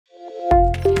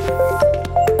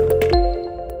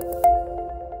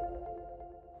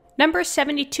Number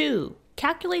 72.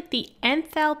 Calculate the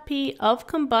enthalpy of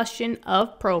combustion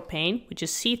of propane, which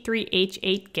is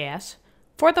C3H8 gas,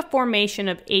 for the formation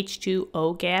of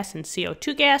H2O gas and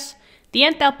CO2 gas. The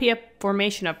enthalpy of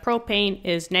formation of propane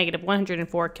is negative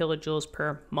 104 kilojoules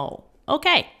per mole.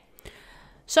 Okay,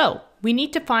 so we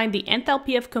need to find the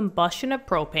enthalpy of combustion of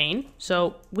propane.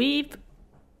 So we've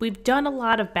done a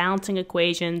lot of balancing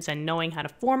equations and knowing how to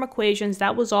form equations.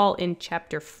 That was all in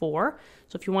chapter 4.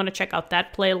 So if you want to check out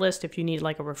that playlist, if you need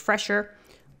like a refresher,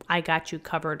 I got you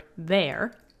covered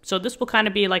there. So this will kind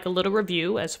of be like a little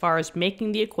review as far as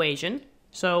making the equation.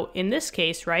 So in this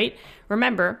case, right,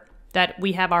 remember that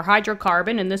we have our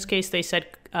hydrocarbon. In this case, they said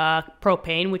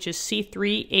propane, which is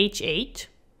C3H8,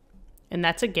 and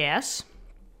that's a gas.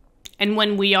 And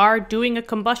when we are doing a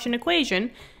combustion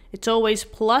equation, it's always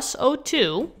plus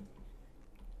O2,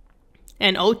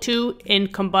 and O2 in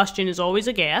combustion is always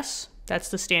a gas. That's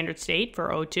the standard state for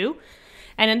O2.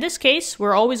 And in this case,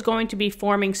 we're always going to be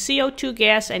forming CO2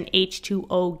 gas and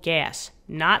H2O gas,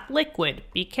 not liquid.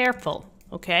 Be careful,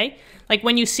 okay? Like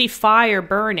when you see fire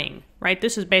burning, right?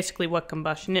 This is basically what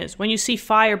combustion is. When you see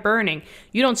fire burning,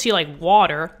 you don't see like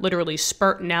water literally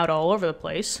spurting out all over the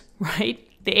place, right?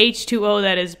 The H2O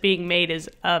that is being made is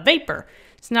a vapor.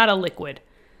 It's not a liquid.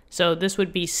 So this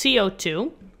would be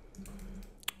CO2,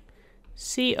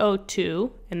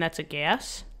 and that's a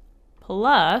gas,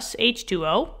 plus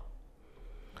H2O,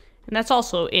 and that's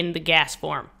also in the gas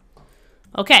form.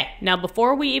 Okay, now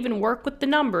before we even work with the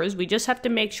numbers, we just have to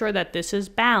make sure that this is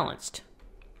balanced.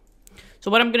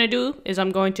 So what I'm going to do is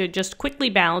I'm going to just quickly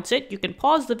balance it. You can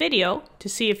pause the video to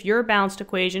see if your balanced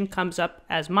equation comes up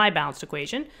as my balanced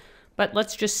equation, but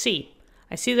let's just see.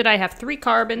 I see that I have 3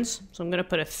 carbons, so I'm going to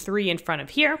put a 3 in front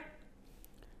of here.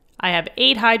 I have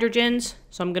 8 hydrogens,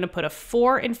 so I'm going to put a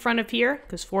 4 in front of here,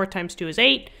 because 4 times 2 is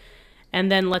 8. And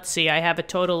then let's see, I have a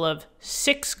total of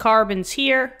 6 carbons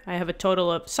here. I have a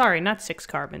total of, sorry, not 6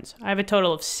 carbons. I have a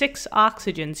total of 6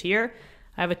 oxygens here.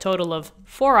 I have a total of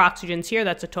 4 oxygens here.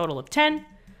 That's a total of 10.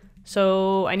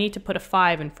 So I need to put a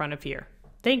 5 in front of here.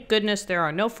 Thank goodness there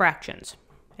are no fractions.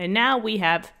 And now we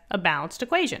have a balanced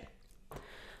equation.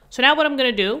 So now what I'm going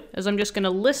to do is I'm just going to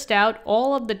list out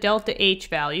all of the delta H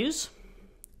values,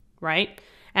 right?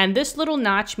 And this little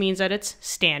notch means that it's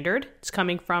standard. It's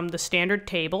coming from the standard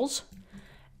tables.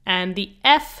 And the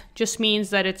F just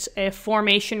means that it's a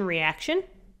formation reaction,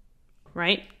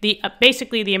 right?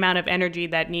 Basically the amount of energy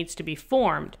that needs to be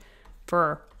formed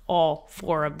for all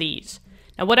 4 of these.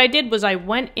 Now what I did was I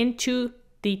went into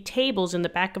the tables in the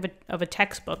back of a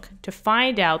textbook to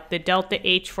find out the delta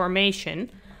H formation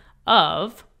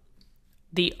of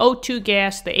the O2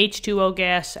 gas, the H2O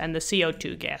gas, and the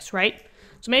CO2 gas, right?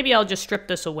 So maybe I'll just strip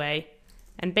this away.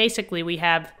 And basically we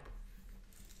have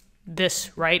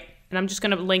this, right? And I'm just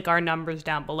going to link our numbers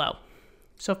down below.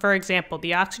 So for example,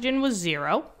 the oxygen was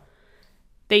 0.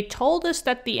 They told us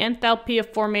that the enthalpy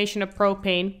of formation of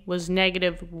propane was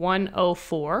negative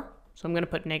 104. So I'm going to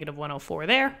put negative 104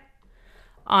 there.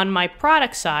 On my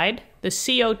product side, the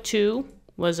CO2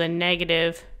 was a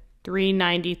negative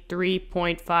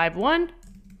 393.51.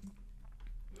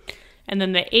 And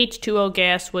then the H2O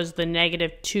gas was the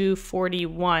negative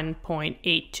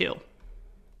 241.82.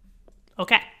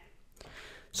 Okay.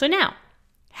 So now,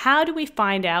 how do we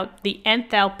find out the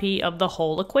enthalpy of the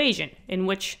whole equation, in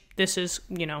which this is,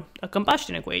 a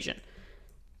combustion equation?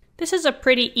 This is a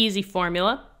pretty easy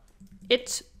formula.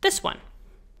 It's this one.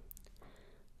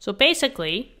 So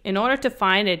basically, in order to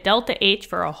find a delta H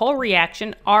for a whole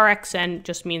reaction, RXN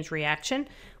just means reaction,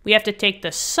 we have to take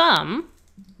the sum,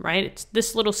 right?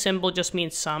 This little symbol just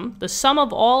means sum. The sum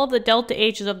of all of the delta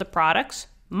H's of the products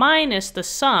minus the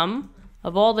sum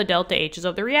of all the delta H's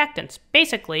of the reactants.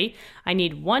 Basically, I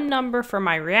need one number for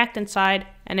my reactant side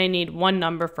and I need one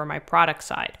number for my product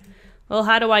side. Well,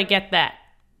 how do I get that?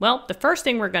 Well, the first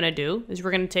thing we're going to do is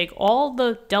we're going to take all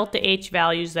the delta H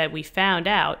values that we found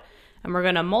out and we're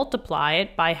going to multiply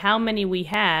it by how many we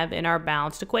have in our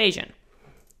balanced equation.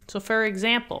 So for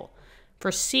example,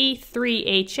 for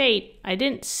C3H8, I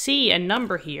didn't see a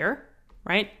number here,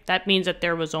 right? That means that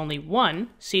there was only one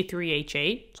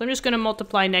C3H8. So I'm just going to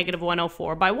multiply negative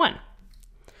 104 by 1.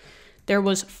 There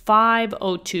was 5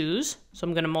 O2s, so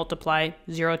I'm going to multiply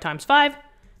 0 times 5.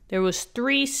 There was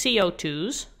 3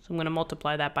 CO2s, so I'm going to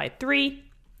multiply that by 3.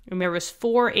 And there was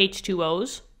 4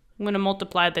 H2Os. I'm going to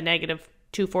multiply the negative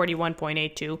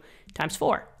 241.82 times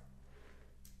 4.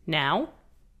 Now,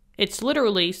 it's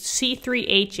literally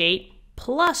C3H8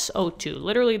 plus O2.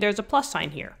 Literally, there's a plus sign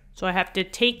here. So I have to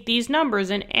take these numbers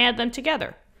and add them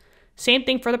together. Same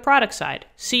thing for the product side.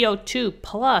 CO2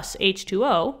 plus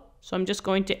H2O. So I'm just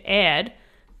going to add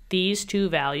these two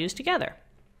values together.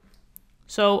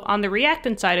 So on the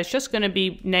reactant side, it's just going to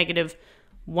be negative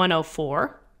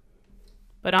 104.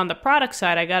 But on the product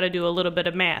side, I got to do a little bit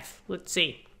of math. Let's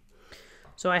see.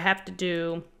 So I have to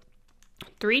do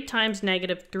 3 times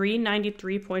negative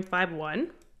 393.51.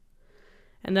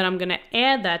 And then I'm going to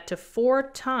add that to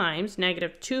 4 times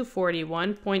negative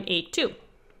 241.82.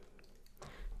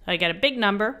 I get a big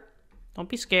number. Don't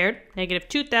be scared. Negative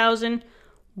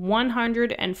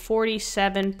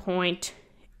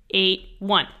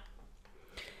 2,147.81.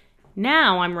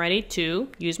 Now I'm ready to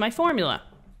use my formula.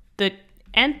 The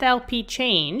enthalpy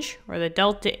change, or the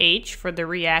delta H for the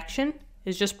reaction,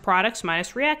 is just products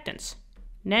minus reactants.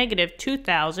 Negative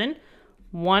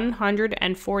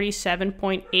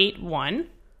 2,147.81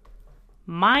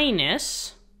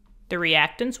 minus the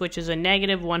reactants, which is a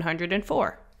negative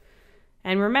 104.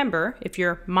 And remember, if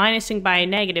you're minusing by a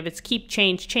negative, it's keep,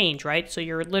 change, right? So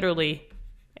you're literally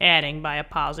adding by a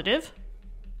positive.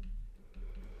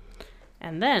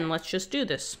 And then let's just do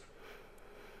this.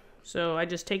 So I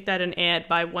just take that and add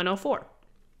by 104.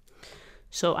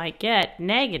 So I get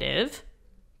negative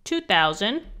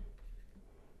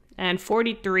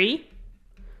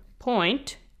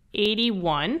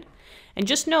 2,043.81. And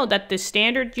just know that the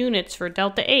standard units for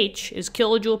delta H is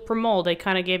kilojoule per mole. They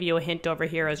kind of gave you a hint over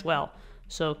here as well.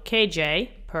 So kJ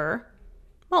per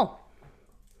mole.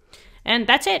 And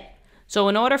that's it. So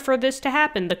in order for this to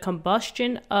happen, the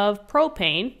combustion of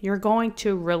propane, you're going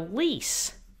to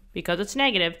release, because it's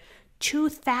negative,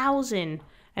 2,043.81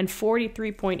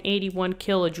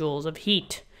 kilojoules of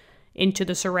heat into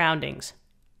the surroundings.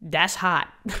 That's hot.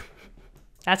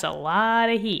 That's a lot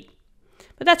of heat.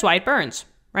 But that's why it burns,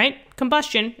 right?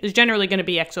 Combustion is generally going to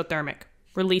be exothermic,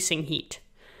 releasing heat.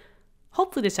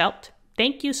 Hopefully this helped.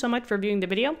 Thank you so much for viewing the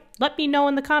video. Let me know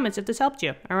in the comments if this helped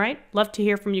you, all right? Love to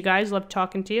hear from you guys. Love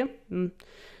talking to you.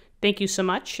 Thank you so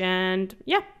much. And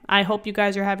yeah, I hope you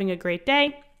guys are having a great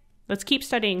day. Let's keep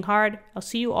studying hard. I'll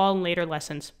see you all in later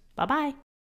lessons. Bye-bye.